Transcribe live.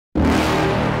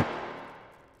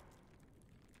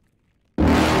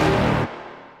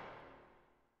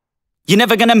You're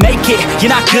never gonna make it,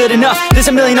 you're not good enough. There's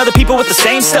a million other people with the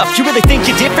same stuff. You really think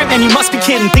you're different? Man, you must be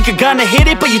kidding. Think you're gonna hit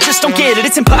it, but you just don't get it.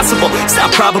 It's impossible, it's not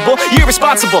probable, you're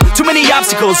irresponsible. Too many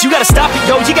obstacles, you gotta stop it,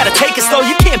 yo. You gotta take it slow,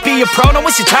 you can't be a pro. Don't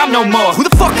waste your time no more. Who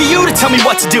the fuck are you to tell me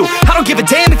what to do? I don't give a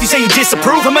damn if you say you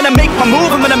disapprove. I'm gonna make my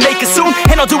move, I'm gonna make it soon.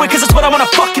 And I'll do it cause it's what I wanna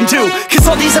fucking do. Cause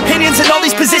all these opinions and all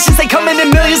these positions, they come in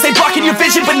millions, they blocking your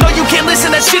vision. But no, you can't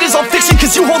listen, that shit is all fiction.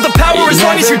 Cause you hold the power as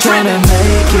long as you're driven.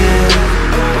 Make it.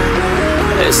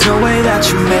 There's no way that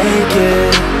you make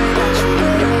it.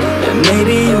 And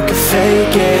maybe you can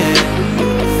fake it,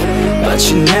 but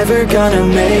you're never gonna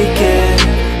make it.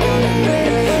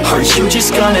 Are you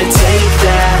just gonna take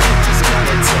that?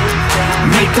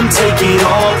 Make them take it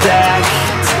all back.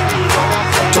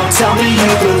 Don't tell me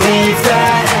you believe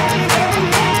that.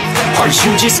 Are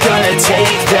you just gonna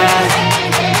take that?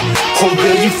 Or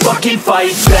will you fucking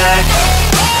fight back?